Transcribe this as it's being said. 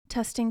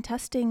Testing,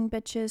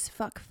 bitches.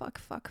 Fuck.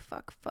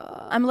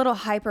 I'm a little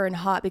hyper and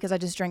hot because I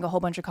just drank a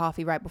whole bunch of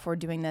coffee right before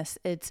doing this.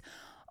 It's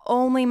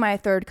only my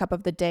third cup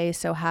of the day,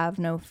 so have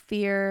no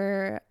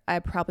fear. I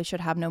probably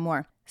should have no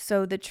more.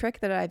 So the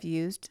trick that I've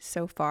used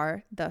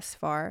thus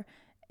far,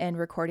 in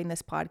recording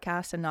this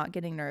podcast and not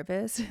getting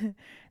nervous,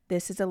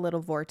 this is a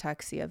little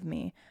vortexy of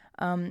me.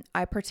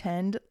 I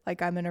pretend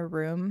like I'm in a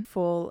room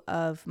full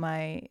of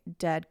my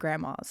dead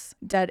grandmas,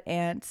 dead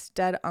aunts,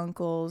 dead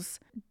uncles,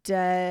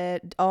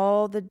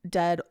 all the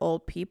dead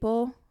old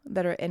people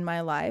that are in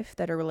my life,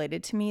 that are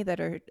related to me, that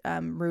are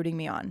rooting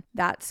me on.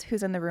 That's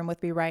who's in the room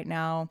with me right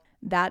now.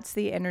 That's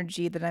the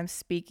energy that I'm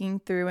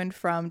speaking through and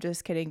from.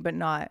 Just kidding, but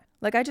not.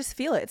 Like, I just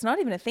feel it. It's not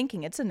even a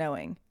thinking, it's a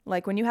knowing.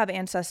 Like when you have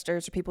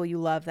ancestors or people you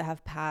love that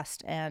have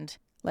passed, and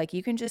like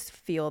you can just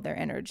feel their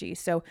energy.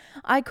 So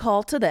I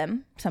call to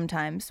them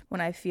sometimes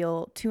when I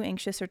feel too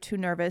anxious or too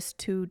nervous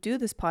to do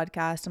this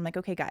podcast. I'm like,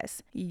 okay,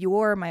 guys,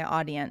 you're my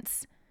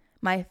audience.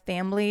 My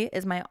family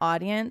is my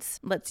audience.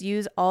 Let's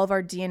use all of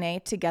our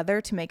DNA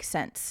together to make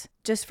sense.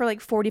 Just for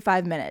like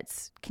 45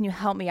 minutes. Can you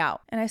help me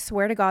out? And I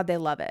swear to God, they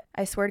love it.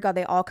 I swear to God,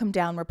 they all come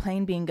down. We're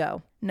playing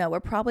bingo. No,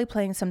 we're probably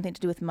playing something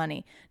to do with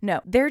money.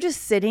 No, they're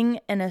just sitting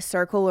in a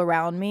circle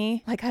around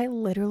me. Like, I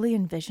literally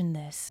envision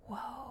this.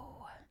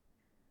 Whoa.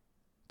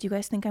 Do you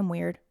guys think I'm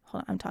weird?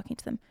 Hold on, I'm talking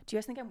to them. Do you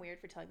guys think I'm weird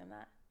for telling them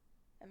that?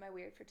 Am I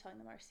weird for telling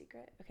them our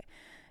secret? Okay,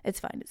 it's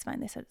fine.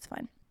 They said it's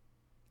fine.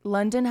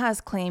 London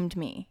has claimed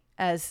me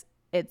as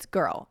its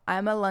girl.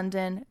 I'm a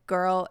London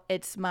girl.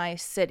 It's my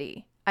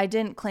city. I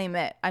didn't claim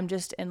it. I'm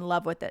just in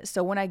love with it.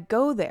 So when I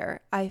go there,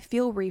 I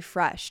feel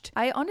refreshed.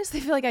 I honestly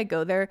feel like I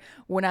go there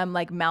when I'm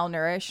like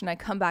malnourished, and I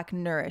come back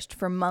nourished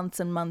for months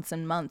and months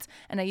and months.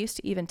 And I used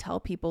to even tell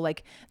people,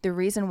 like, the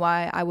reason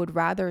why I would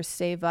rather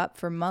save up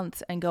for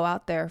months and go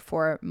out there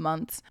for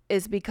months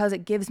is because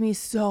it gives me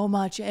so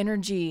much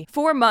energy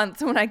for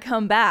months when I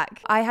come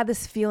back. I had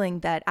this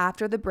feeling that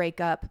after the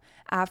breakup,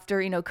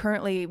 after,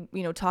 currently,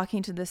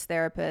 talking to this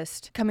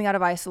therapist, coming out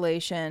of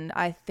isolation,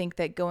 I think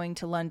that going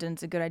to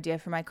London's a good idea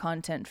for my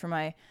content, for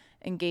my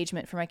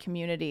engagement, for my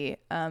community,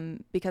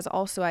 because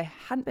also I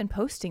hadn't been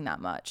posting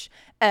that much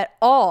at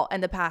all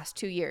in the past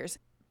 2 years.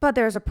 But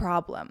there's a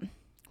problem.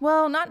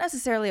 Well, not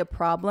necessarily a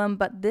problem,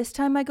 but this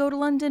time I go to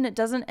London, it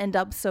doesn't end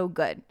up so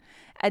good.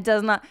 It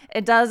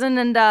doesn't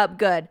end up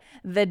good.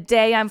 The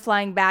day I'm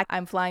flying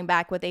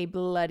back with a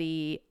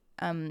bloody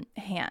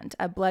hand,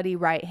 a bloody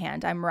right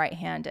hand. I'm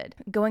right-handed.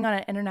 Going on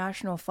an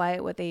international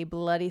flight with a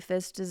bloody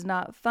fist is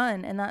not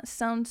fun, and that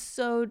sounds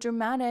so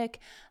dramatic,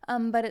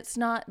 but it's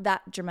not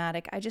that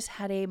dramatic. I just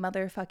had a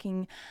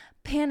motherfucking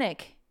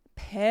panic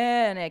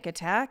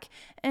attack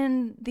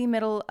in the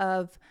middle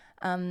of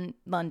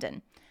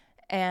London,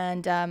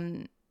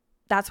 and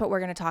that's what we're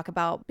going to talk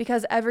about,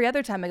 because every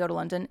other time I go to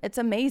London, it's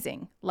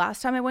amazing.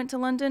 Last time I went to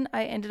London,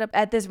 I ended up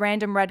at this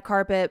random red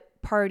carpet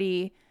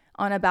party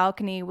on a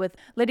balcony with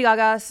Lady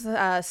Gaga,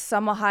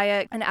 Salma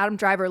Hayek, and Adam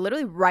Driver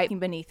literally right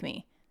beneath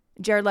me.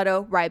 Jared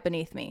Leto right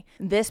beneath me.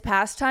 This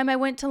past time I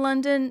went to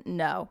London,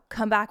 no.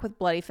 Come back with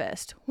bloody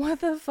fist.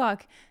 What the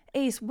fuck?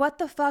 Ace, what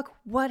the fuck?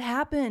 What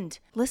happened?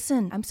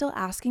 Listen, I'm still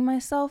asking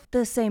myself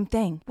the same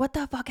thing. What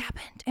the fuck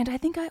happened? And I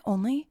think I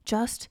only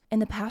just in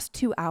the past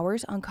 2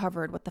 hours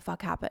uncovered what the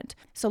fuck happened.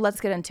 So let's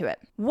get into it.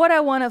 What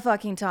I want to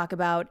fucking talk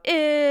about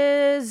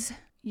is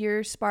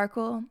your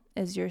sparkle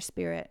is your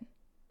spirit.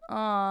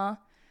 Aww.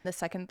 The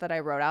second that I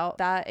wrote out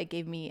that, it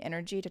gave me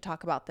energy to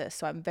talk about this.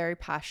 So I'm very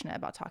passionate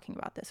about talking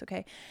about this,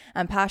 okay?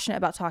 I'm passionate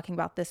about talking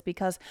about this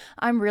because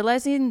I'm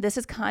realizing this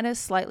is kind of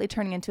slightly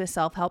turning into a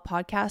self-help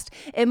podcast.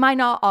 It might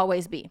not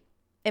always be.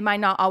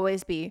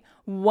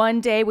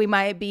 One day we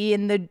might be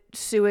in the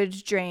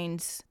sewage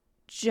drains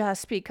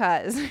just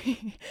because.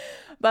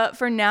 But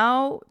for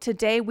now,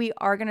 today we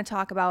are going to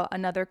talk about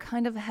another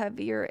kind of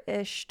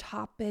heavier-ish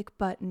topic,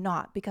 but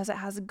not, because it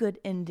has a good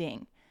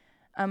ending.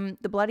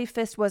 The bloody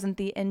fist wasn't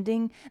the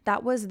ending.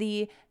 That was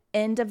the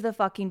end of the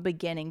fucking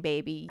beginning,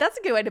 baby. That's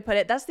a good way to put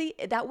it.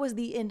 That was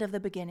the end of the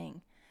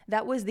beginning.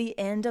 That was the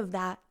end of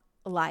that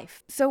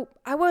life. So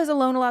I was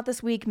alone a lot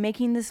this week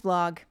making this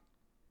vlog,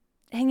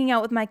 hanging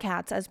out with my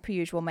cats as per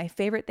usual, my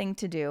favorite thing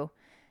to do.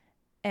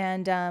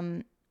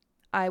 And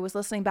I was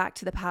listening back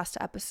to the past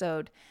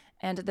episode,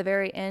 and at the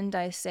very end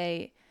I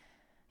say,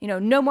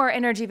 no more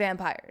energy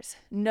vampires.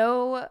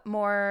 No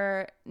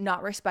more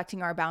not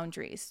respecting our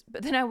boundaries.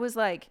 But then I was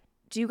like,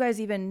 do you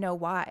guys even know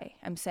why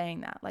I'm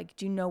saying that? Like,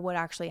 do you know what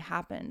actually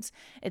happens?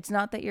 It's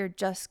not that you're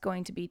just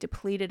going to be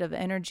depleted of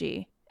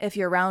energy if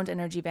you're around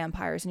energy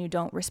vampires and you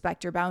don't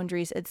respect your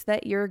boundaries. It's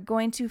that you're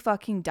going to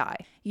fucking die.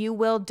 You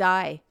will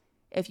die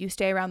if you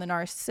stay around the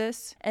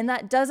narcissist. And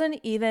that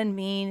doesn't even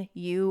mean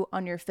you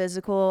on your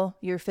physical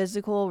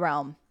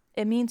realm.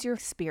 It means your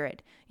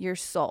spirit, your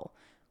soul.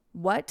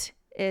 What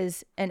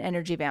is an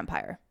energy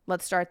vampire?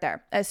 Let's start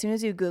there. As soon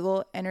as you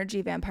Google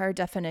energy vampire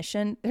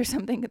definition, there's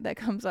something that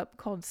comes up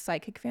called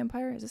psychic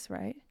vampire. Is this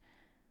right?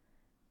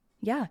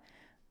 Yeah.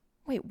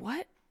 Wait,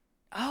 what?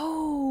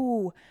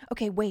 Oh,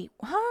 okay, wait,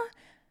 huh?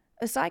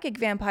 A psychic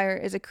vampire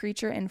is a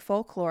creature in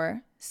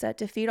folklore set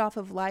to feed off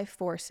of life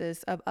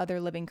forces of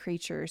other living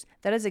creatures.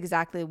 That is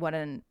exactly what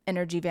an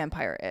energy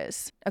vampire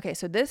is. Okay,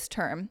 so this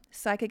term,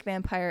 psychic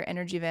vampire,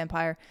 energy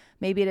vampire,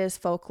 maybe it is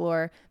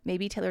folklore,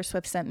 maybe Taylor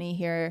Swift sent me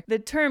here. The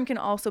term can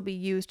also be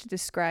used to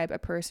describe a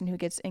person who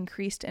gets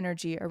increased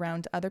energy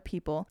around other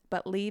people,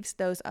 but leaves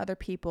those other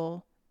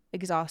people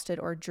exhausted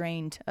or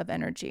drained of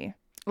energy.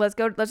 Let's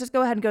just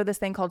go ahead and go to this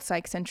thing called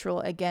Psych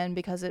Central again,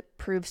 because it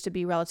proves to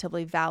be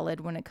relatively valid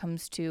when it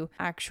comes to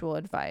actual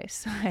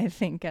advice, I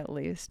think, at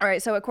least. All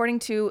right, so according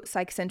to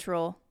Psych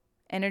Central,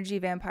 energy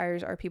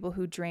vampires are people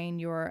who drain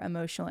your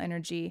emotional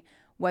energy,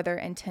 whether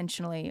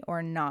intentionally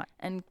or not.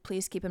 And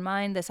please keep in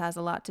mind, this has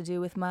a lot to do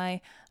with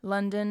my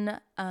London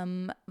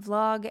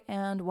vlog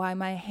and why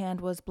my hand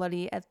was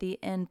bloody at the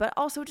end, but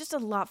also just a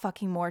lot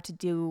fucking more to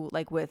do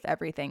like with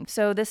everything.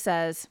 So this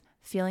says,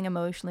 feeling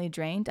emotionally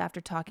drained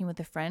after talking with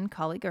a friend,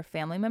 colleague, or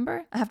family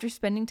member? After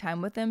spending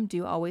time with them, do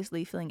you always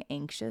leave feeling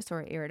anxious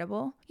or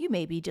irritable? You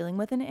may be dealing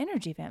with an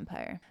energy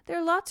vampire. There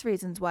are lots of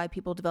reasons why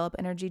people develop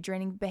energy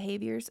draining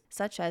behaviors,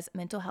 such as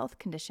mental health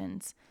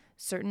conditions,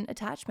 certain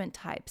attachment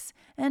types,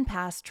 and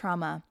past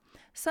trauma.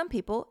 Some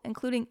people,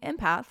 including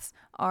empaths,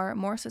 are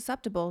more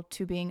susceptible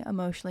to being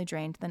emotionally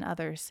drained than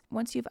others.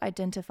 Once you've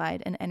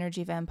identified an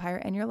energy vampire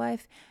in your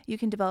life, you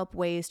can develop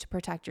ways to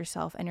protect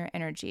yourself and your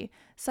energy,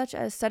 such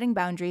as setting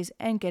boundaries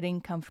and getting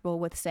comfortable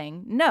with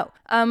saying no.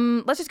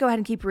 Let's just go ahead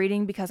and keep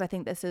reading because I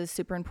think this is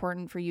super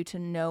important for you to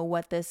know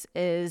what this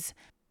is.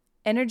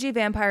 Energy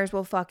vampires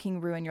will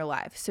fucking ruin your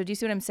life. So do you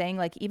see what I'm saying?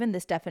 Like, even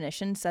this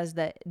definition says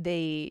that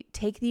they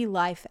take the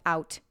life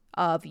out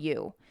of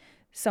you.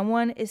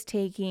 Someone is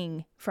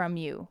taking from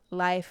you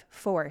life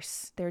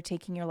force. They're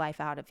taking your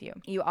life out of you.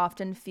 You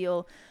often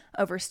feel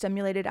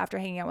overstimulated after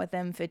hanging out with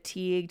them,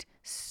 fatigued,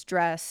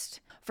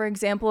 stressed. For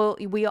example,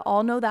 we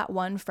all know that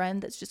one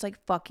friend that's just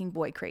like fucking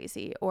boy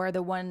crazy, or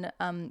the one,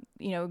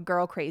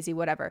 girl crazy,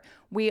 whatever.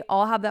 We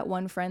all have that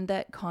one friend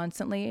that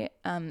constantly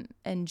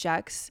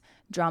injects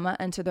drama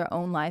into their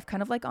own life,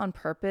 kind of like on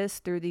purpose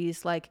through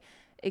these like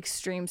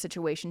extreme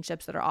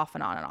situationships that are off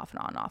and on and off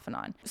and on and off and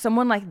on.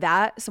 Someone like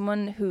that,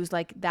 someone who's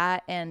like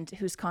that and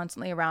who's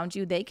constantly around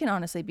you, they can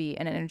honestly be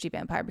an energy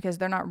vampire because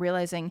they're not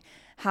realizing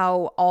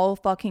how all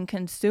fucking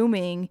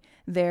consuming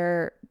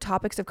their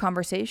topics of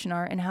conversation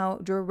are and how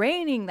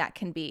draining that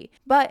can be.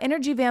 But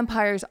energy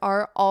vampires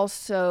are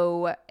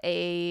also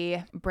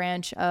a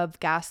branch of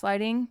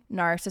gaslighting,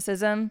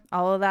 narcissism,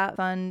 all of that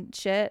fun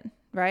shit,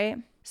 right?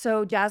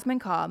 So Jasmine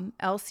Cobb,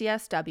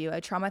 LCSW, a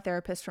trauma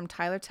therapist from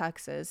Tyler,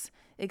 Texas,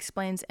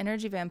 explains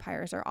energy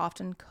vampires are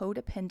often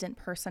codependent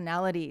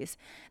personalities.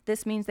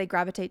 This means they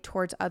gravitate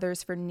towards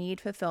others for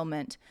need of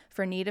fulfillment,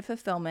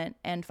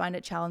 and find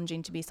it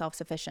challenging to be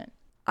self-sufficient.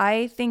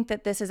 I think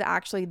that this is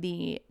actually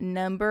the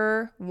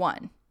number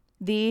one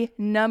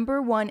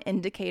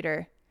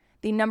indicator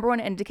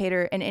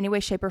in any way,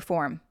 shape, or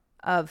form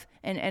of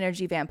an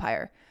energy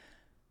vampire.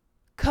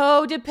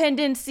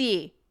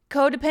 Codependency.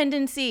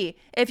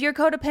 If you're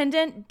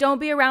codependent, don't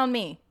be around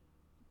me.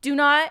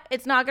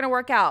 It's not going to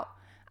work out.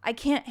 I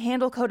can't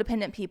handle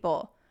codependent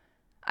people.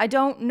 I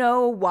don't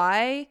know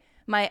why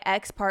my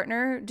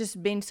ex-partner,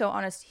 just being so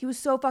honest, he was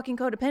so fucking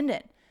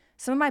codependent.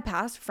 Some of my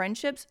past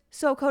friendships,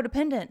 so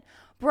codependent.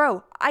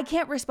 Bro, I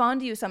can't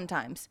respond to you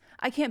sometimes.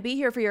 I can't be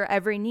here for your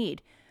every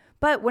need.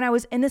 But when I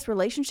was in this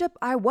relationship,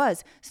 I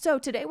was. So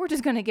today we're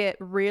just going to get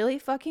really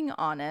fucking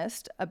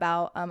honest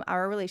about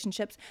our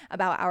relationships,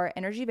 about our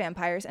energy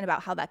vampires, and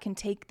about how that can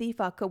take the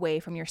fuck away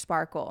from your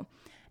sparkle.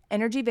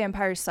 Energy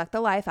vampires suck the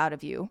life out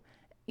of you,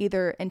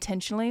 either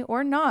intentionally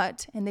or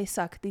not, and they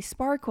suck the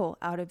sparkle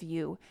out of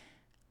you.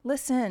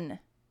 Listen,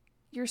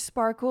 your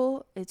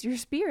sparkle is your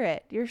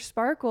spirit. Your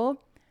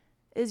sparkle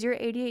is your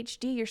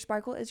ADHD. Your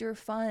sparkle is your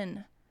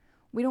fun.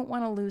 We don't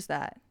want to lose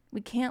that.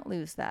 We can't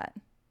lose that.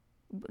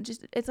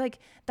 It's like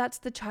that's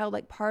the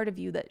childlike part of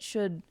you that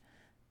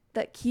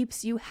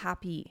keeps you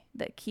happy,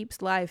 that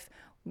keeps life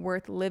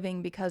worth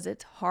living because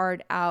it's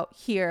hard out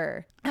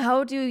here.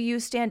 How do you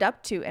stand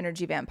up to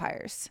energy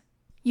vampires?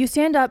 You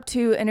stand up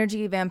to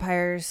energy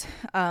vampires,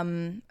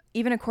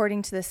 even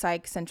according to the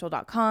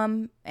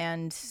psychcentral.com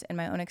and in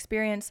my own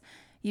experience,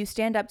 you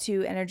stand up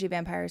to energy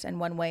vampires in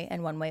one way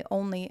and one way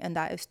only, and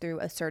that is through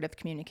assertive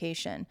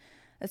communication.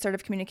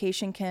 Assertive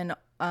communication can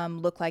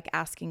look like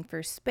asking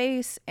for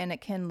space, and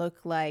it can look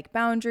like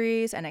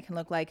boundaries, and it can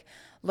look like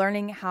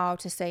learning how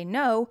to say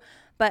no.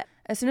 But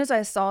as soon as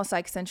I saw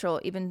Psych Central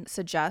even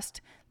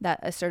suggest that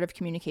assertive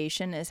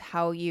communication is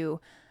how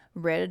you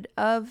rid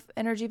of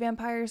energy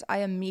vampires, I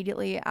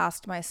immediately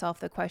asked myself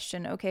the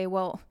question, okay,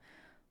 well,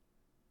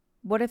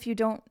 what if you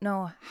don't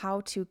know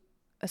how to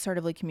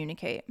assertively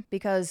communicate?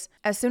 Because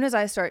as soon as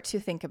I start to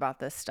think about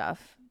this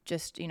stuff,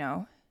 just,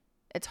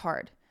 it's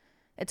hard.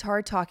 It's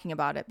hard talking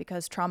about it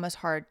because trauma is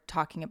hard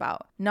talking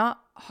about. Not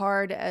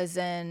hard as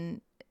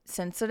in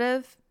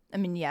sensitive. I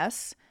mean,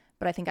 yes,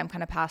 but I think I'm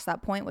kind of past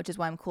that point, which is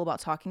why I'm cool about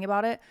talking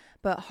about it.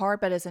 But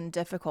heartbed isn't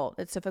difficult.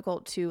 It's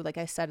difficult to, like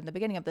I said in the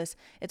beginning of this,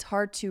 it's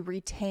hard to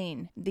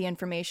retain the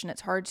information.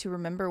 It's hard to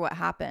remember what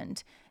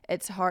happened.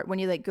 It's hard when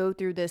you like go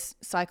through this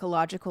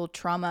psychological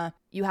trauma,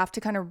 you have to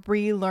kind of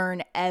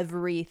relearn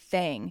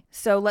everything.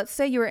 So let's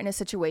say you're in a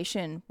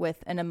situation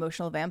with an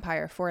emotional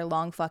vampire for a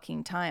long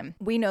fucking time.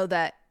 We know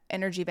that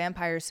energy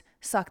vampires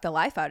suck the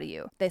life out of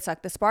you. They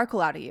suck the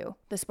sparkle out of you.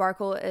 The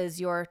sparkle is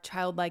your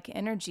childlike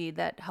energy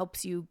that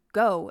helps you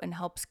go and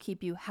helps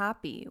keep you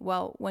happy.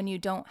 Well, when you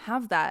don't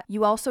have that,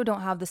 you also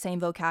don't have the same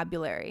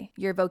vocabulary.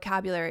 Your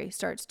vocabulary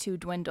starts to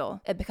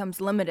dwindle. It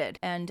becomes limited.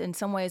 And in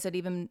some ways, it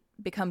even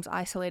becomes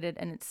isolated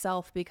in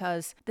itself,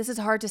 because this is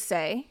hard to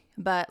say,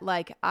 but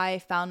like I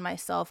found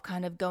myself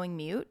kind of going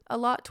mute a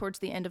lot towards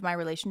the end of my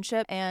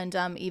relationship, and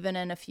even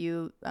in a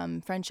few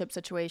friendship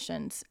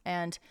situations.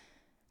 And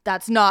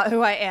that's not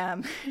who I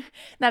am.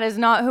 That is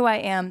not who I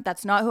am.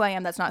 That's not who I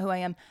am. That's not who I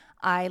am.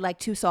 I like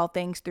to solve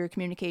things through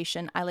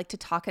communication. I like to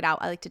talk it out.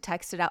 I like to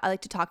text it out. I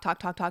like to talk.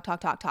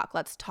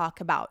 Let's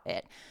talk about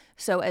it.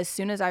 So as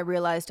soon as I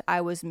realized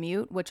I was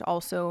mute, which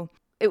also,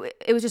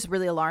 it was just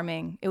really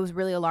alarming. It was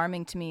really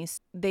alarming to me.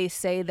 They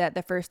say that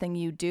the first thing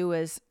you do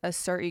is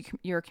assert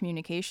your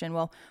communication.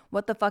 Well,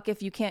 what the fuck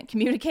if you can't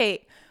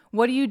communicate?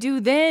 What do you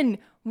do then?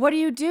 What do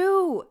you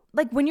do?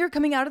 Like when you're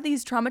coming out of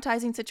these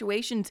traumatizing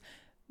situations,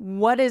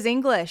 what is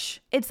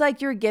English? It's like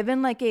you're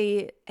given like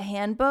a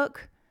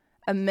handbook,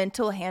 a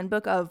mental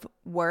handbook of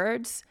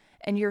words,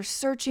 and you're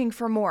searching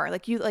for more.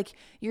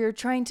 You're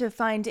trying to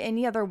find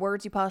any other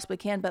words you possibly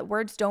can, but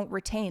words don't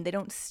retain, they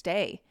don't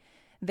stay.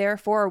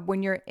 Therefore,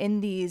 when you're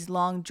in these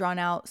long drawn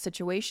out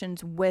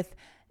situations with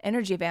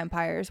energy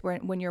vampires,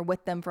 when you're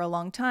with them for a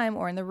long time,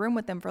 or in the room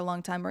with them for a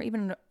long time, or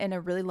even in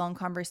a really long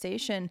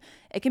conversation,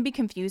 it can be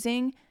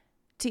confusing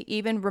to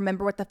even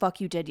remember what the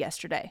fuck you did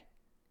yesterday.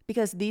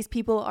 Because these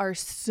people are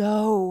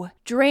so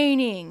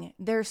draining.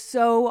 They're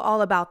so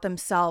all about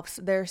themselves.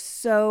 They're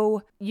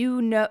so,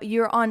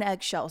 you're on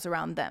eggshells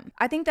around them.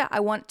 I think that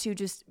I want to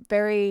just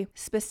very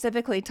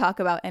specifically talk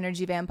about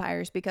energy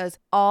vampires, because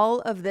all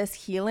of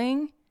this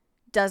healing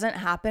doesn't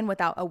happen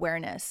without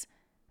awareness.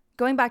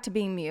 Going back to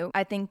being mute,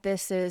 I think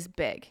this is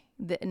big.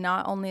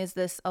 Not only is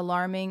this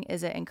alarming,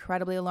 is it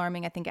incredibly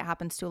alarming? I think it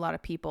happens to a lot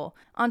of people.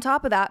 On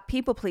top of that,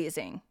 people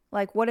pleasing.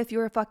 Like, what if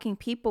you're a fucking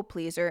people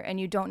pleaser and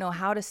you don't know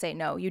how to say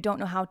no? You don't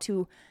know how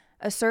to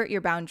assert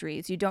your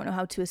boundaries. You don't know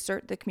how to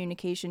assert the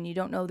communication. You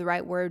don't know the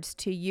right words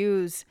to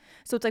use.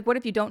 So it's like, what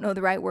if you don't know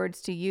the right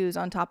words to use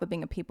on top of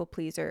being a people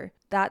pleaser?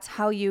 That's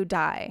how you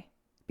die,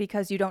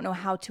 because you don't know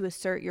how to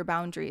assert your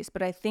boundaries.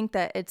 But I think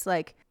that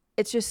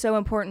it's just so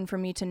important for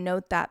me to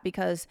note that,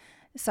 because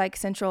Psych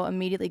Central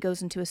immediately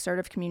goes into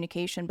assertive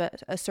communication,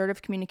 but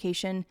assertive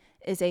communication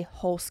is a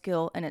whole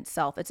skill in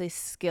itself. It's a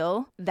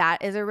skill.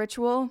 That is a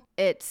ritual.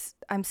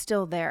 I'm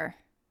still there.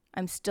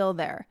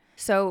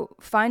 So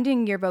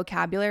finding your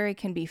vocabulary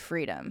can be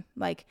freedom.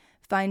 Like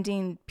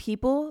finding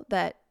people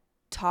that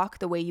talk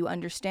the way you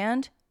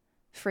understand,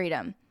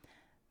 freedom.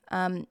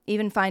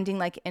 Even finding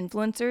like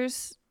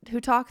influencers who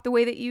talk the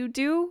way that you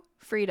do,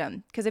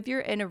 freedom. Because if you're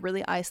in a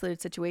really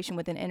isolated situation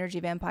with an energy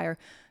vampire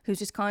who's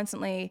just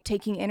constantly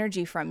taking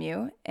energy from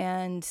you,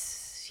 and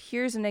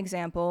here's an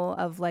example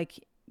of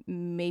like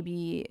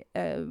maybe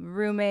a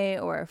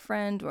roommate or a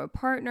friend or a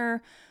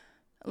partner,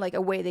 like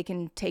a way they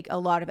can take a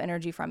lot of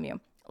energy from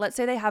you. Let's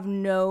say they have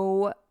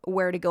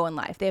nowhere to go in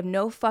life. They have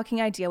no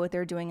fucking idea what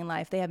they're doing in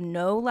life. They have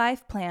no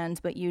life plans,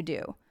 but you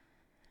do.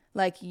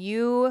 Like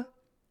you,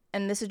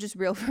 and this is just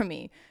real for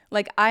me.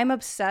 Like I'm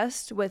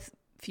obsessed with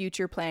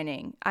future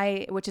planning,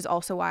 which is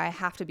also why I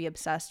have to be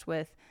obsessed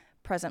with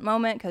present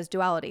moment, because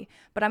duality,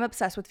 but I'm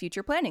obsessed with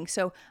future planning.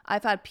 So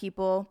I've had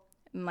people,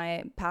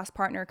 my past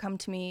partner, come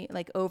to me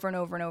like over and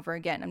over and over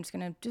again. I'm just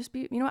going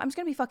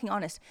to be fucking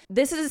honest.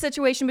 This is a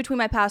situation between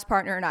my past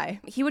partner and I.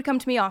 He would come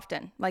to me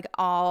often, like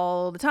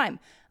all the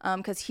time,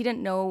 because he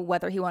didn't know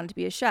whether he wanted to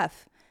be a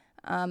chef.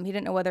 He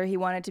didn't know whether he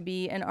wanted to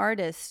be an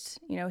artist.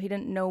 He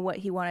didn't know what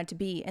he wanted to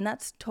be. And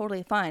that's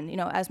totally fine.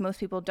 As most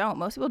people don't.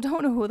 Most people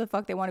don't know who the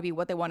fuck they want to be,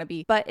 what they want to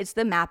be. But it's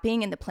the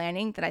mapping and the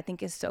planning that I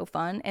think is so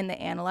fun, and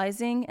the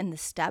analyzing and the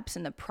steps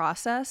and the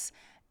process.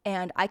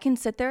 And I can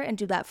sit there and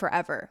do that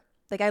forever.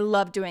 Like I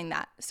love doing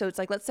that. So it's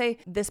like, let's say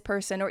this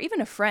person, or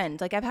even a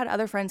friend, like I've had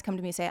other friends come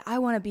to me and say, I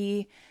want to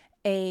be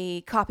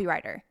a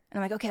copywriter. And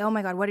I'm like, okay, oh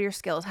my God, what are your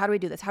skills? How do we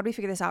do this? How do we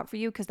figure this out for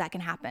you? Because that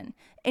can happen.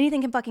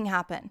 Anything can fucking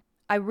happen.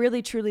 I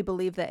really truly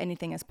believe that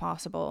anything is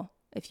possible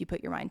if you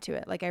put your mind to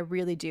it. Like I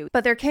really do.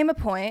 But there came a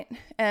point,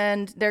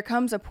 and there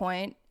comes a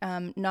point,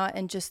 not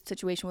in just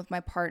situation with my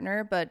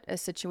partner, but a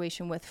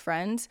situation with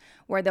friends,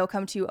 where they'll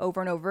come to you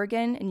over and over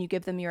again, and you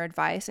give them your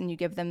advice and you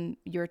give them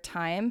your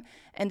time,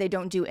 and they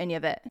don't do any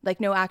of it. Like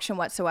no action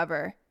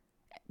whatsoever.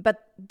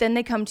 But then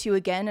they come to you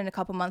again in a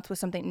couple months with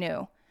something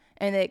new.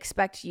 And they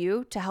expect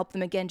you to help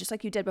them again, just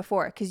like you did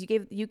before, because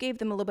you gave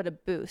them a little bit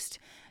of boost.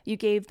 You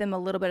gave them a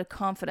little bit of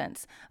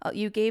confidence.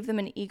 You gave them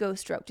an ego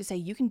stroke to say,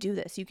 you can do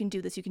this, you can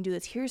do this, you can do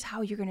this. Here's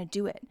how you're going to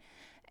do it.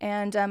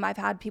 And I've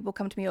had people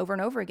come to me over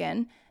and over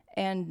again,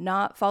 and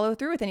not follow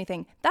through with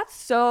anything. That's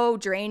so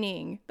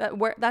draining.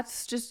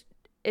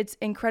 It's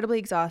incredibly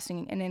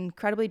exhausting and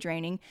incredibly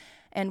draining.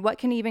 And what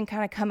can even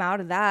kind of come out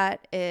of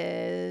that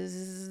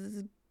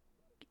is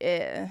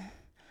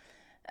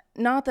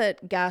not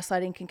that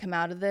gaslighting can come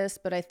out of this,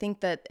 but I think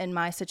that in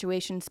my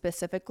situation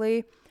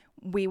specifically,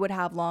 we would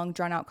have long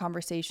drawn out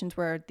conversations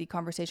where the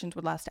conversations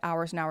would last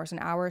hours and hours and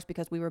hours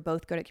because we were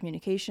both good at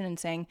communication and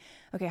saying,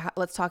 okay,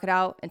 let's talk it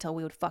out, until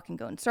we would fucking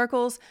go in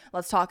circles.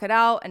 Let's talk it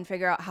out and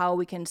figure out how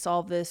we can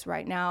solve this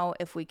right now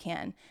if we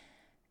can.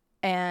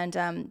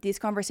 And these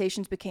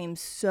conversations became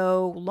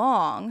so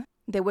long.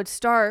 They would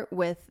start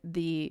with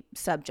the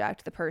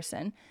subject, the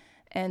person,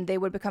 and they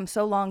would become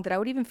so long that I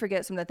would even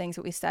forget some of the things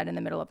that we said in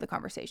the middle of the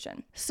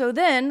conversation. So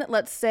then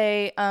let's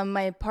say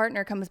my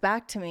partner comes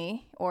back to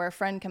me, or a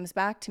friend comes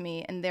back to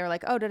me, and they're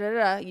like,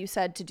 oh, you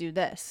said to do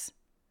this.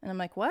 And I'm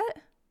like, what?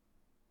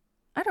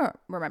 I don't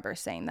remember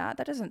saying that.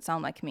 That doesn't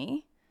sound like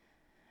me.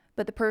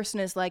 But the person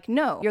is like,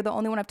 no, you're the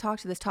only one I've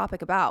talked to this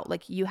topic about.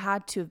 Like, you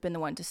had to have been the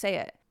one to say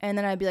it. And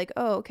then I'd be like,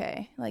 oh,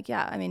 okay. Like,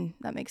 yeah, I mean,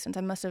 that makes sense.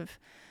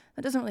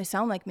 That doesn't really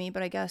sound like me,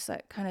 but I guess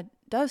that kind of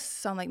does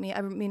sound like me.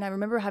 I mean, I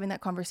remember having that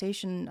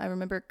conversation. I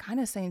remember kind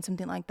of saying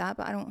something like that,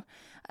 but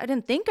I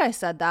didn't think I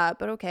said that,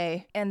 but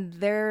okay. And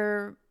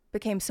there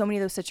became so many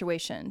of those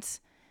situations,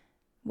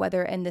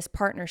 whether in this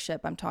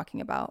partnership I'm talking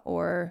about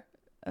or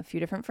a few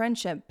different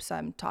friendships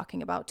I'm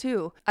talking about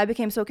too. I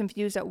became so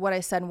confused at what I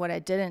said and what I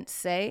didn't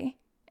say.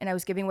 And I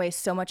was giving away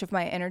so much of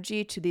my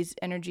energy to these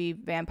energy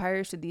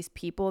vampires, to these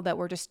people that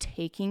were just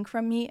taking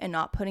from me and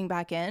not putting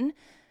back in,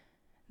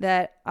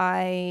 that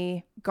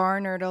I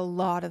garnered a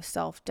lot of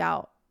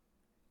self-doubt.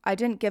 I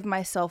didn't give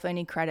myself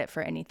any credit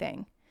for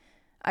anything.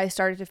 I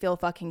started to feel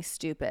fucking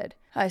stupid.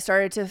 I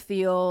started to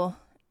feel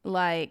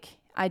like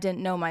I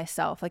didn't know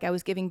myself, like I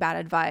was giving bad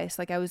advice,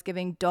 like I was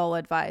giving dull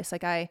advice,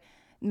 like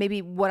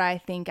maybe what I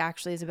think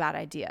actually is a bad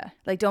idea.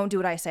 Like, don't do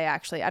what I say,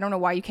 actually. I don't know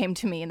why you came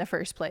to me in the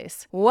first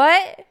place.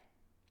 What?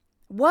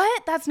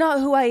 That's not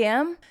who I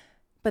am.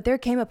 But there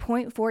came a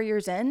point 4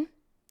 years in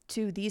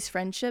to these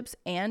friendships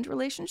and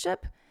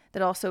relationship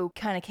that also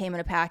kind of came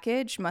in a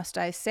package, must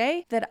I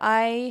say, that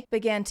I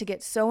began to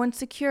get so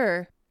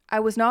insecure. I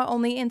was not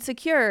only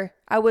insecure,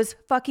 I was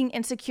fucking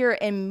insecure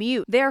and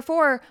mute.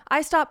 Therefore,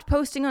 I stopped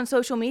posting on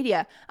social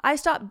media. I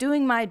stopped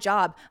doing my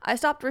job. I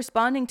stopped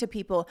responding to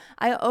people.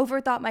 I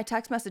overthought my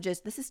text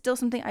messages. This is still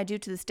something I do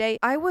to this day.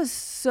 I was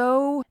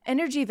so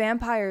energy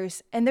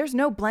vampires, and there's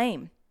no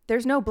blame.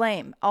 There's no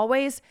blame.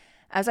 Always,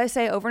 as I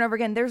say over and over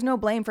again, there's no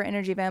blame for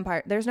energy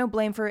vampire. There's no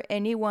blame for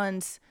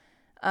anyone's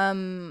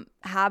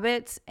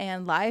habits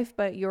and life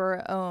but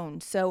your own.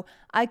 So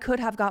I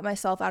could have got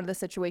myself out of the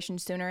situation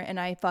sooner, and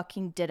I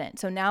fucking didn't.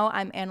 So now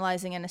I'm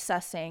analyzing and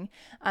assessing.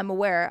 I'm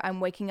aware.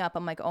 I'm waking up.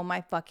 I'm like, oh my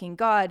fucking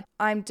God,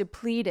 I'm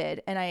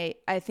depleted. And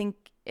I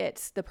think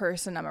it's the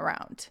person I'm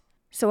around.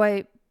 So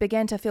I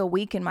began to feel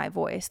weak in my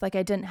voice. Like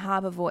I didn't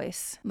have a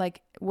voice.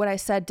 Like what I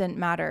said didn't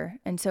matter.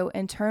 And so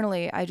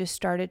internally I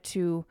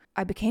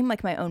became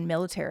like my own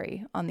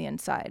military on the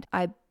inside.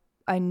 I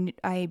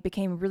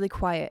became really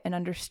quiet and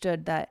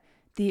understood that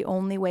the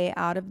only way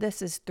out of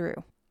this is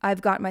through.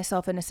 I've got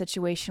myself in a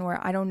situation where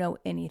I don't know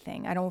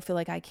anything. I don't feel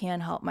like I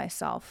can help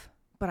myself,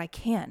 but I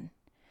can.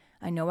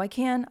 I know I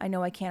can.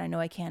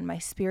 My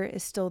spirit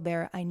is still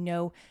there. I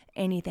know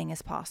anything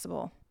is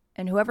possible.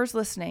 And whoever's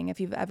listening,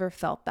 if you've ever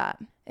felt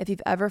that, if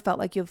you've ever felt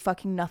like you have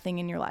fucking nothing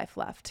in your life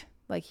left,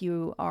 like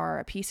you are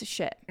a piece of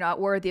shit, you're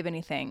not worthy of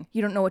anything,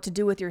 you don't know what to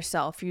do with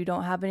yourself, you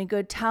don't have any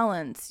good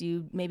talents,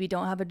 you maybe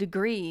don't have a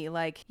degree,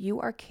 like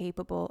you are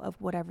capable of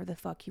whatever the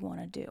fuck you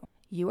want to do.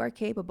 You are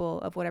capable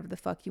of whatever the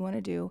fuck you want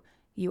to do.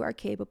 You are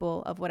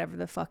capable of whatever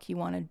the fuck you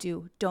want to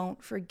do.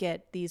 Don't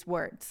forget these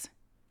words.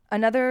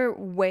 Another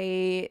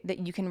way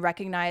that you can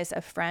recognize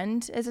a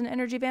friend as an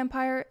energy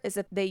vampire is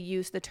if they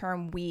use the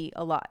term we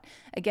a lot.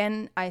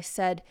 Again, I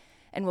said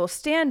and will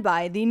stand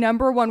by the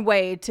number one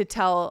way to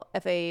tell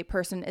if a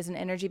person is an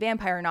energy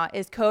vampire or not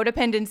is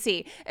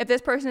codependency. If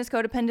this person is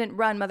codependent,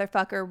 run,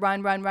 motherfucker,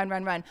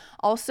 run.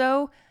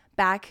 Also,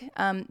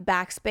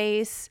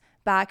 backspace,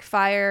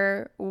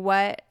 backfire,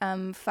 what,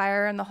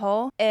 fire in the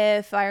hole,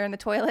 if fire in the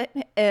toilet,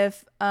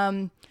 if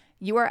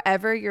you are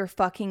ever your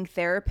fucking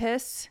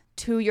therapist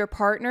to your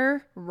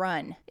partner,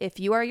 run. If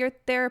you are your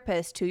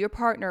therapist to your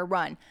partner,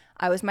 run.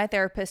 I was my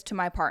therapist to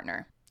my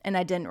partner and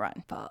I didn't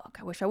run. Fuck,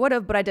 I wish I would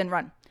have, but I didn't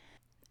run.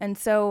 And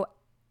so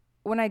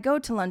when I go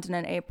to London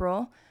in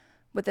April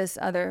with this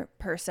other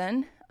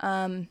person,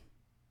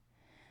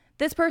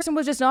 this person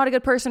was just not a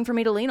good person for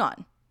me to lean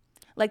on.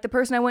 Like the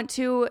person I went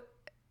to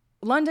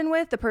London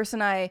with, the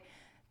person I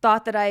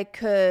thought that I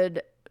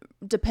could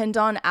depend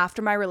on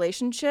after my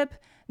relationship,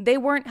 they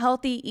weren't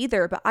healthy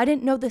either, but I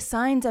didn't know the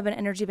signs of an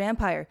energy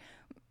vampire.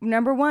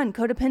 Number one,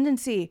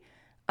 codependency.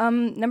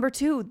 Number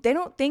two, they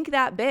don't think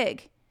that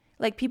big.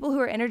 Like people who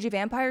are energy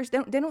vampires,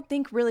 they don't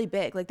think really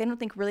big. Like they don't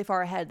think really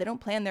far ahead. They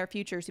don't plan their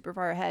future super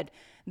far ahead.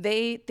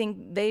 They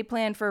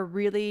plan for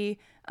really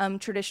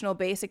traditional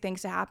basic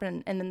things to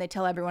happen, and then they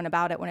tell everyone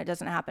about it when it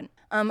doesn't happen.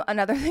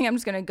 Another thing I'm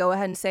just going to go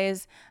ahead and say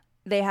is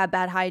they have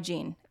bad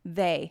hygiene.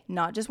 They,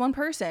 not just one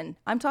person.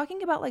 I'm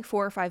talking about like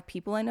 4 or 5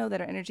 people I know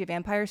that are energy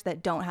vampires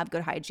that don't have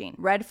good hygiene.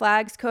 Red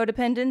flags,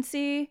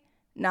 codependency,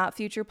 not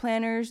future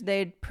planners.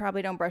 They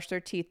probably don't brush their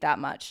teeth that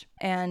much.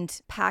 And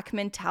pack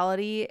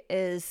mentality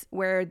is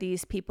where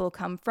these people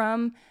come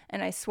from.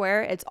 And I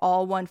swear it's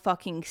all one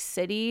fucking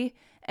city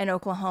in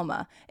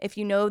Oklahoma. If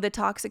you know the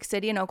toxic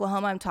city in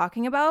Oklahoma I'm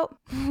talking about,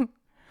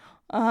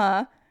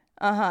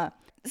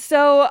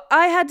 So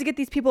I had to get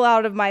these people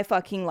out of my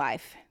fucking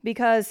life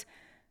because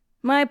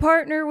my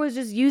partner was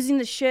just using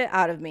the shit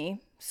out of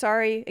me.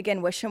 Sorry,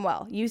 again, wish him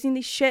well. Using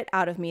the shit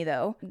out of me,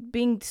 though.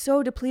 Being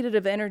so depleted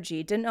of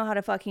energy. Didn't know how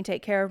to fucking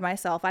take care of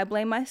myself. I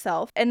blame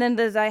myself. And then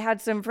I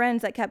had some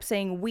friends that kept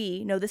saying,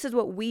 no, this is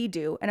what we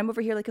do. And I'm over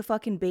here like a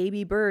fucking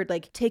baby bird,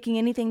 like taking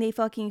anything they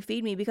fucking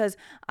feed me because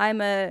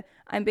I'm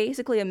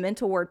basically a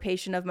mental ward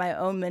patient of my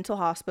own mental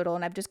hospital.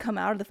 And I've just come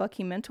out of the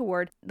fucking mental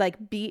ward,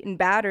 like beat and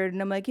battered.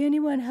 And I'm like,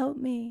 anyone help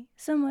me?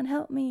 Someone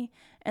help me.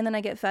 And then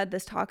I get fed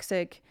this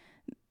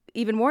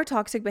even more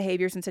toxic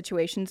behaviors and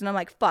situations. And I'm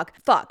like, fuck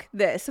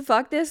this.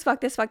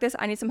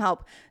 I need some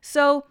help.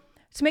 So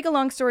to make a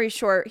long story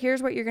short,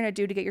 here's what you're going to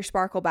do to get your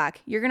sparkle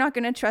back. You're not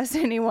going to trust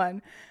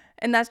anyone.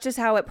 And that's just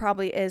how it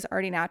probably is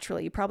already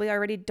naturally. You probably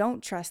already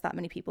don't trust that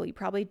many people. You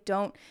probably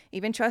don't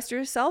even trust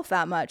yourself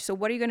that much. So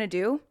what are you going to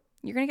do?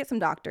 You're going to get some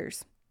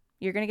doctors.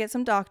 You're going to get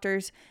some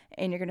doctors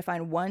and you're going to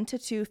find 1 to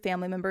 2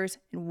 family members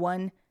and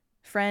 1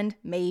 friend,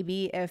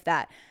 maybe if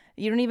that.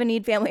 You don't even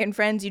need family and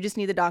friends. You just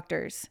need the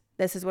doctors.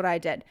 This is what I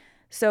did.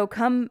 So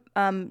come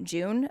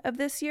June of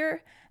this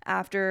year,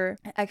 after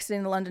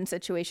exiting the London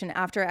situation,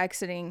 after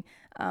exiting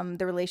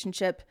the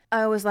relationship,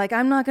 I was like,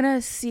 I'm not going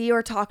to see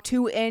or talk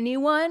to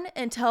anyone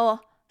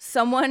until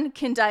someone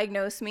can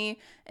diagnose me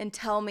and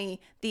tell me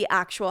the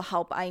actual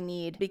help I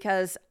need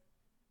because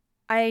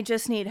I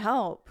just need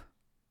help.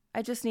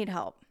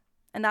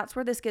 And that's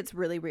where this gets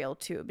really real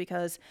too,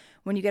 because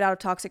when you get out of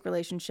toxic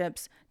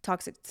relationships,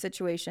 toxic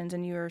situations,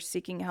 and you're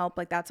seeking help,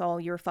 like that's all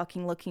you're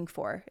fucking looking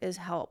for is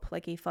help,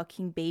 like a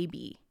fucking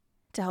baby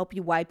to help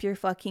you wipe your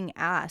fucking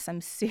ass.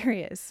 I'm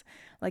serious.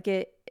 Like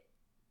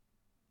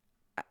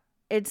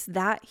it's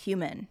that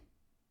human.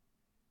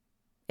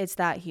 It's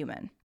that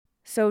human.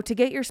 So to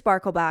get your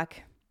sparkle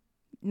back,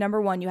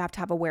 number 1, you have to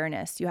have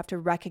awareness. You have to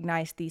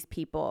recognize these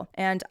people.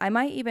 And I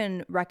might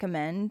even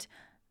recommend,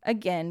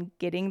 again,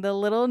 getting the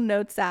little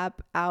notes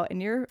app out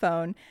in your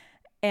phone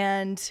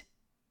and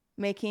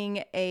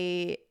making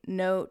a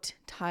note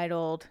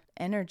titled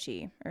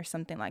energy or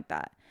something like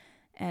that.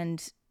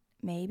 And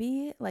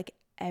maybe like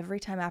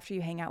every time after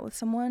you hang out with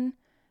someone,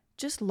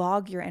 just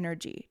log your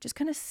energy. Just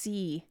kind of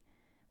see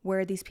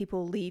where these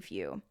people leave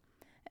you.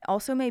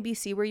 Also, maybe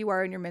see where you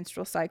are in your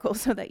menstrual cycle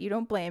so that you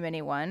don't blame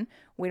anyone.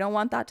 We don't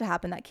want that to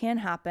happen. That can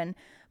happen.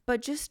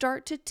 But just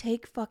start to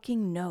take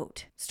fucking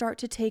note. Start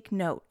to take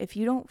note. If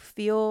you don't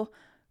feel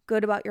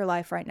good about your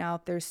life right now,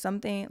 if there's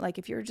something, like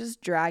if you're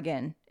just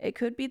dragging, it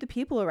could be the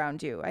people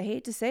around you. I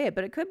hate to say it,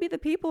 but it could be the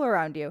people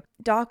around you.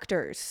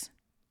 Doctors.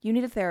 You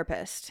need a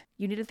therapist.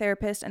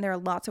 And there are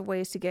lots of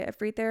ways to get a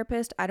free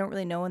therapist. I don't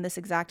really know in this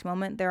exact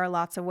moment. There are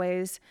lots of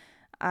ways.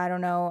 I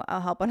don't know.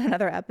 I'll help on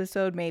another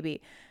episode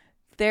maybe.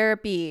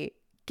 Therapy.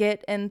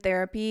 Get in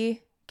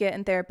therapy.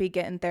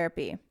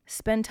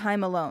 Spend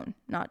time alone.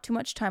 Not too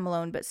much time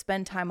alone, but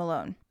spend time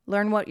alone.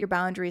 Learn what your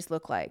boundaries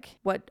look like.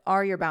 What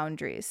are your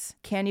boundaries?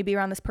 Can you be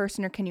around this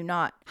person or can you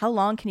not? How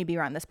long can you be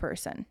around this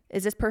person?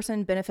 Is this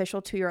person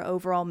beneficial to your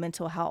overall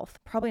mental health?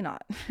 Probably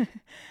not.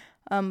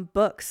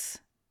 Books,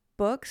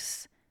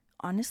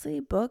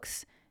 honestly,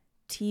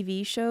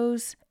 TV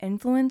shows,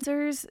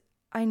 influencers.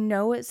 I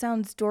know it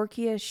sounds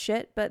dorky as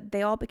shit, but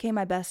they all became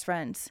my best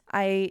friends.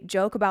 I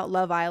joke about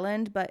Love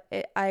Island, but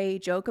I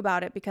joke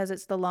about it because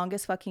it's the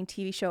longest fucking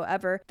TV show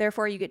ever.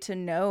 Therefore, you get to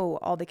know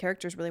all the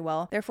characters really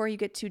well. Therefore, you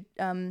get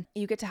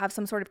to have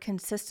some sort of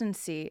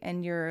consistency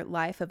in your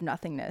life of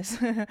nothingness.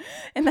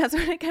 And that's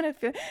what it kind of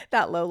feels,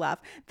 that low laugh.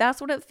 That's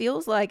what it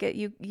feels like.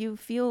 You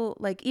feel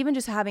like even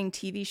just having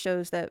TV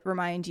shows that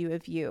remind you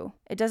of you.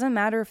 It doesn't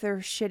matter if they're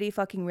shitty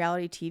fucking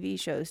reality TV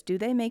shows. Do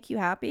they make you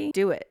happy?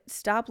 Do it.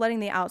 Stop letting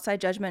the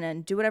outside judgment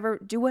and do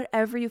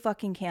whatever you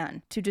fucking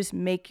can to just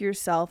make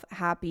yourself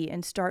happy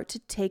and start to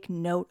take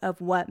note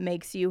of what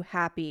makes you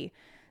happy.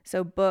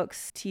 So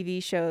books,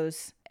 TV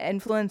shows,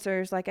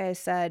 influencers, like I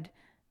said,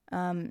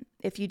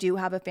 if you do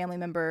have a family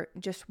member,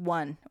 just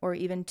 1 or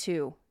even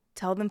 2,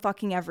 tell them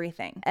fucking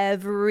everything.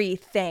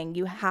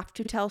 You have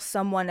to tell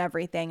someone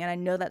everything. And I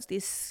know that's the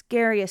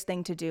scariest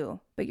thing to do,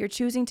 but you're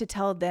choosing to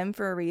tell them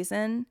for a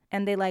reason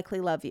and they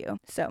likely love you.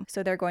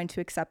 So they're going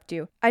to accept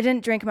you. I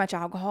didn't drink much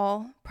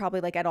alcohol,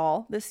 probably like at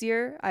all this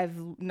year. I've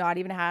not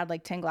even had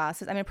like 10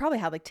 glasses. I mean, I probably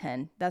had like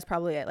 10. That's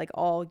probably it, like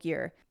all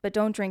year, but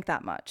don't drink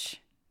that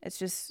much. It's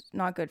just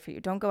not good for you.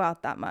 Don't go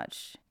out that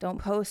much. Don't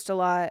post a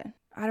lot.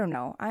 I don't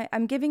know.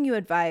 I'm giving you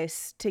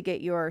advice to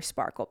get your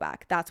sparkle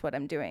back. That's what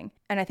I'm doing.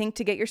 And I think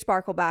to get your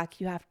sparkle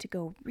back, you have to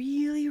go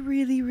really,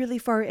 really, really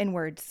far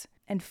inwards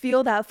and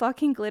feel that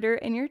fucking glitter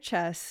in your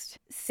chest.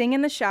 Sing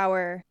in the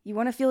shower. You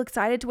want to feel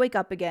excited to wake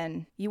up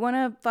again. You want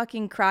to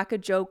fucking crack a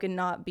joke and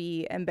not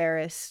be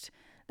embarrassed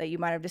that you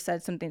might have just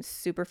said something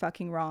super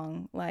fucking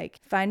wrong.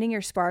 Like finding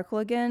your sparkle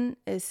again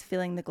is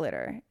feeling the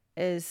glitter,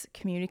 is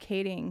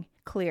communicating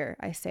clear.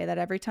 I say that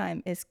every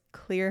time, is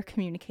clear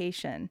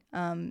communication.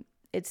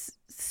 It's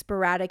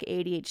sporadic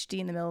ADHD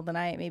in the middle of the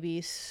night,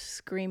 maybe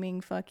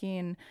screaming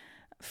fucking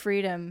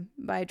Freedom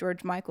by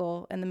George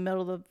Michael in the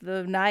middle of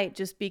the night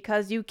just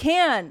because you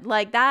can.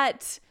 Like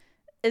that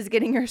is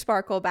getting your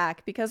sparkle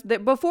back, because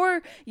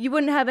before you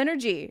wouldn't have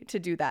energy to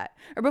do that,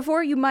 or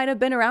before you might have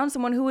been around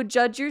someone who would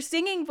judge your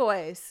singing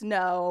voice.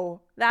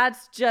 No,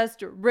 that's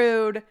just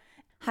rude.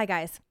 Hi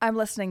guys, I'm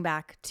listening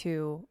back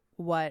to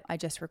what I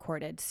just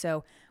recorded,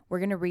 so we're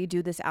gonna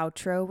redo this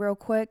outro real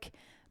quick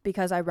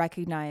because I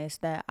recognize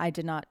that I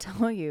did not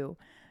tell you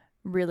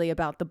really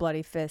about the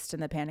bloody fist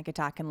and the panic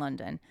attack in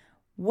London.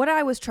 What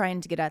I was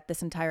trying to get at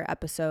this entire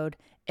episode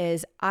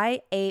is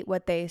I ate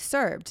what they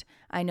served.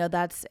 I know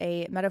that's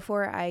a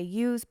metaphor I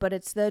use, but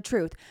it's the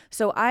truth.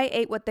 So I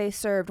ate what they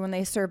served when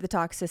they served the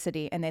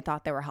toxicity and they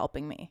thought they were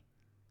helping me.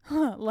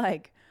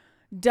 Like,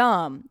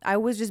 dumb. I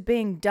was just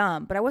being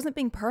dumb, but I wasn't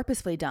being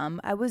purposefully dumb.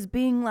 I was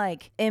being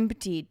like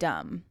empty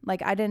dumb.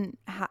 Like I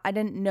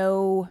didn't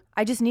know.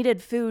 I just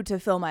needed food to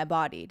fill my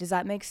body. Does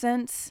that make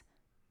sense?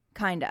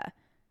 Kinda.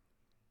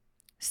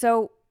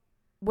 So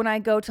when I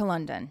go to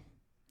London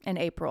in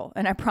April,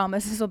 and I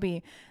promise this will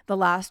be the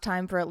last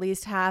time for at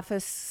least half a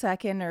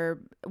second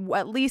or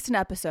at least an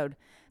episode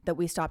that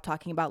we stop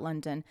talking about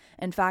London.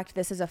 In fact,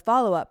 this is a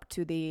follow-up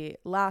to the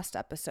last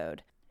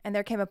episode. And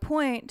there came a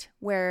point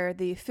where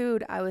the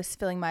food I was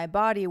filling my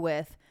body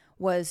with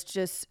was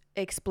just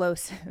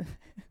explosive.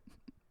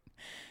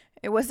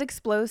 It was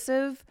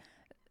explosive,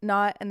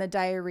 not in the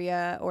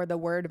diarrhea or the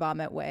word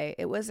vomit way.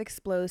 It was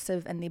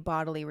explosive in the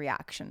bodily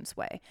reactions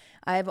way.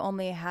 I've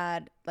only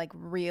had like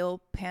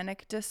real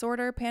panic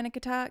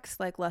attacks,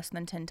 like less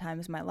than 10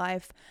 times in my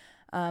life.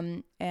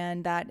 And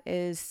that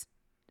is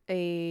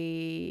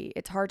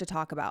it's hard to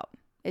talk about.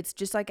 It's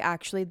just like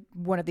actually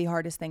one of the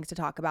hardest things to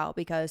talk about,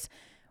 because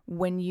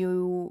when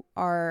you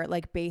are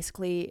like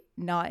basically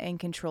not in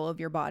control of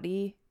your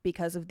body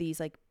because of these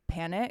like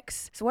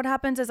panics. So what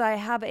happens is I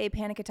have a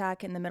panic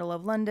attack in the middle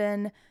of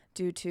London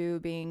due to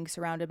being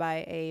surrounded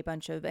by a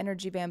bunch of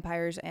energy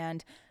vampires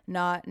and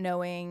not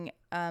knowing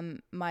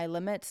my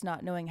limits,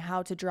 not knowing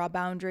how to draw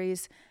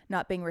boundaries,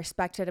 not being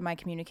respected in my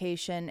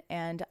communication,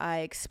 and I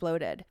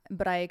exploded.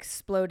 But I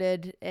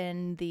exploded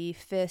in the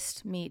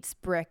fist meets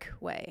brick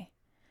way.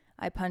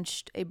 I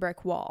punched a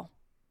brick wall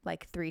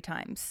like 3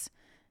 times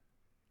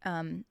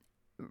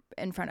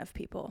in front of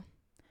people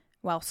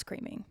while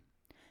screaming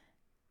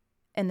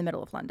in the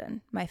middle of London,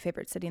 my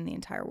favorite city in the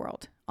entire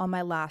world, on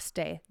my last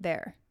day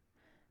there,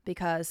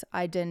 because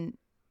I didn't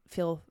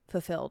feel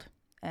fulfilled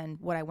in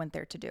what I went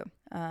there to do.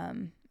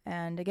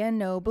 And again,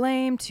 no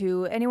blame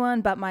to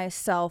anyone but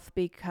myself,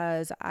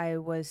 because I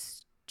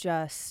was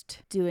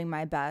just doing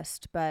my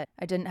best, but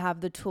I didn't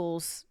have the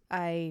tools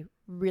I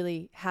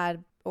really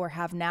had or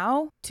have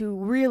now to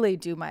really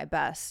do my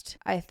best.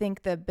 I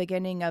think the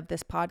beginning of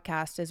this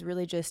podcast is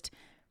really just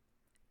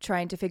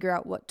trying to figure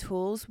out what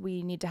tools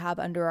we need to have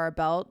under our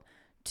belt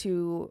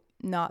to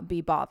not be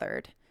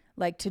bothered,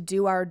 like to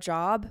do our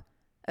job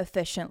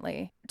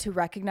efficiently, to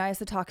recognize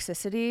the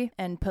toxicity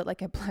and put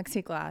like a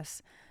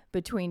plexiglass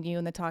between you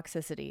and the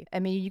toxicity.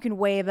 I mean, you can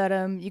wave at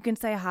them, you can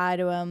say hi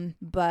to them,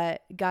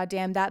 but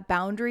goddamn, that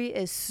boundary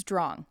is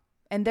strong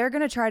and they're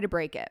going to try to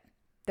break it.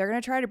 They're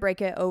going to try to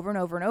break it over and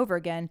over and over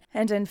again.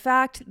 And in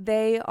fact,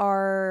 they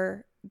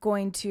are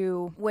going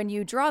to, when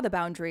you draw the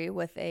boundary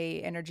with a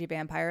energy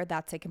vampire,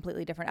 that's a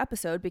completely different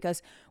episode,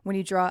 because when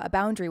you draw a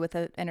boundary with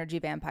an energy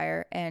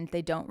vampire and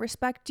they don't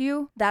respect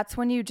you, that's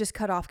when you just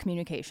cut off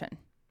communication.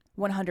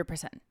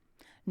 100%.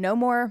 No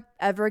more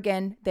ever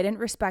again. They didn't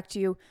respect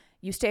you.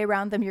 You stay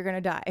around them, you're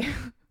going to die.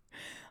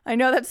 I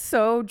know that's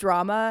so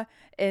drama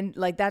and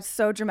like that's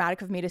so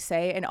dramatic of me to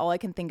say, and all I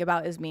can think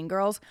about is Mean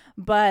Girls,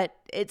 but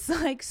it's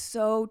like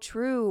so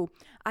true.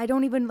 I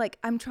don't even like,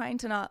 I'm trying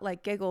to not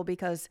like giggle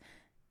because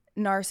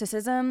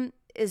narcissism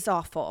is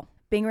awful.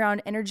 Being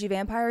around energy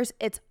vampires,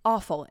 it's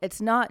awful. It's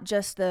not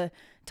just the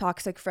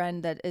toxic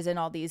friend that is in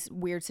all these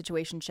weird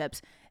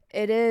situationships.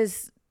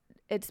 It's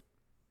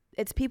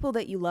people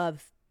that you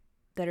love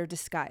that are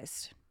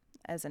disguised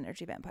as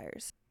energy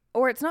vampires.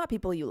 Or it's not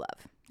people you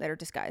love that are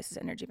disguised as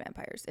energy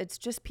vampires. It's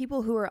just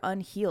people who are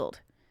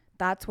unhealed.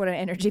 That's what an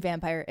energy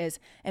vampire is.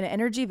 An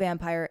energy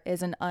vampire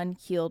is an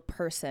unhealed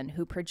person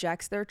who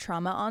projects their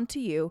trauma onto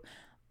you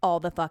all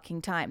the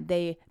fucking time.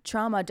 They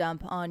trauma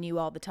dump on you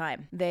all the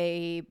time.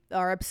 They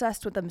are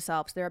obsessed with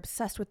themselves. They're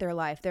obsessed with their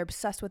life. They're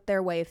obsessed with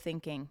their way of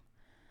thinking.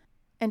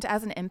 And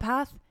as an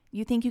empath,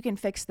 you think you can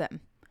fix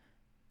them.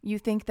 You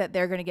think that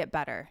they're going to get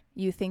better.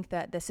 You think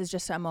that this is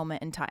just a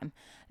moment in time.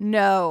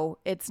 No,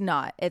 it's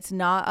not. It's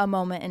not a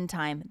moment in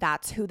time.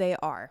 That's who they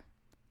are.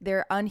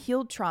 Their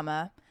unhealed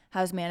trauma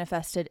has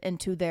manifested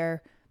into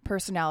their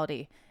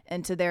personality,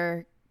 into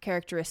their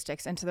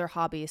characteristics, into their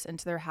hobbies,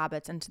 into their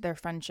habits, into their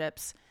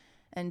friendships,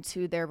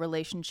 into their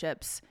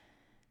relationships.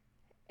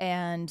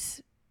 And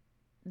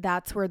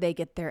that's where they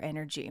get their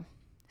energy.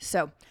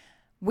 So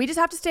we just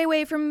have to stay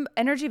away from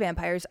energy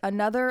vampires.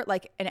 Another,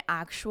 like an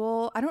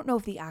actual, I don't know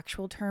if the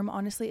actual term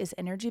honestly is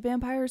energy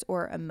vampires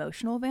or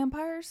emotional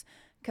vampires.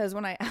 Because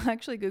when I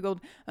actually Googled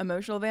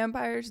emotional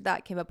vampires,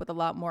 that came up with a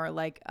lot more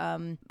like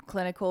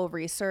clinical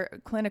research,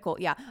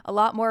 a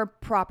lot more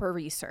proper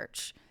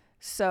research.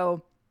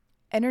 So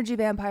energy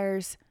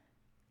vampires,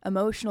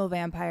 emotional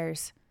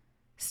vampires,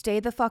 stay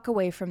the fuck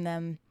away from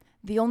them.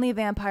 The only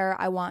vampire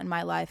I want in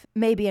my life,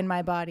 maybe in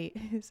my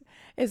body,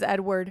 is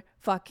Edward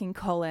fucking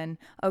Cullen.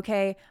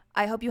 Okay?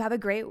 I hope you have a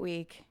great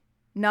week.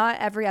 Not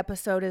every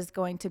episode is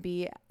going to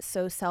be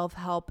so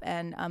self-help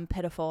and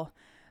pitiful,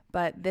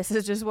 but this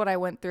is just what I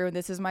went through.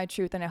 This is my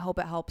truth, and I hope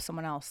it helps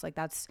someone else. Like,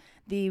 that's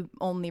the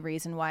only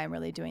reason why I'm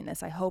really doing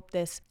this. I hope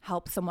this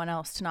helps someone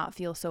else to not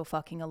feel so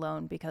fucking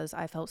alone, because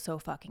I felt so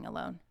fucking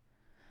alone.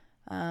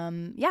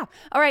 Yeah.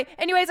 All right.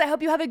 Anyways, I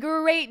hope you have a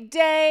great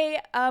day.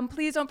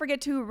 Please don't forget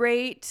to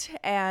rate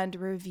and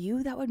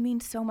review. That would mean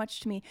so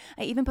much to me.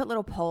 I even put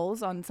little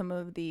polls on some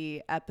of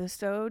the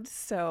episodes,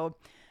 so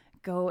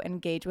go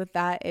engage with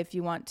that if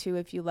you want to.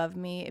 If you love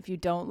me, if you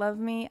don't love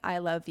me, I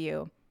love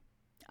you.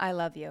 I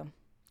love you.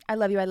 I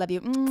love you. I love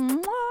you.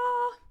 Mwah.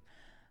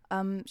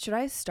 Should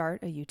I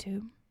start a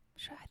YouTube?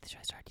 Should I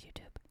start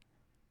YouTube?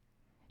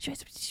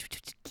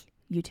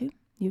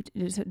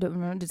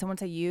 YouTube? Did someone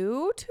say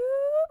YouTube?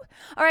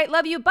 All right.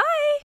 Love you. Bye.